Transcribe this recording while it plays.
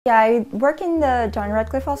Yeah, I work in the John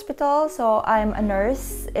Radcliffe Hospital, so I'm a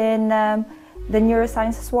nurse in the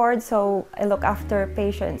neurosciences ward, so I look after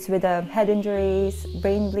patients with head injuries,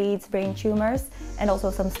 brain bleeds, brain tumors, and also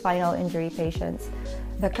some spinal injury patients.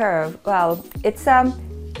 The curve, well, it's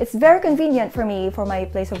very convenient for me for my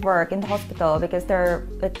place of work in the hospital because there are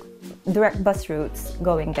like direct bus routes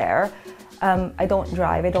going there. I don't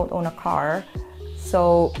drive, I don't own a car,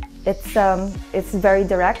 so it's very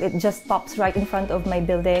direct. It just stops right in front of my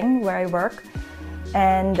building where I work.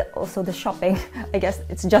 And also the shopping, I guess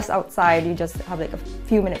it's just outside. You just have like a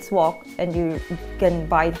few minutes walk and you can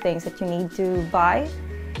buy the things that you need to buy.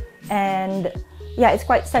 And yeah, it's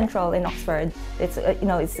quite central in Oxford. It's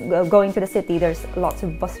it's going to the city. There's lots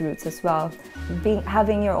of bus routes as well.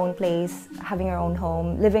 Having your own place, having your own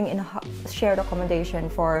home, living in a shared accommodation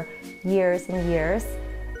for years and years,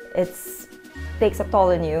 takes a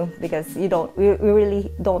toll on you because we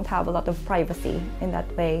really don't have a lot of privacy in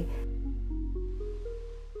that way.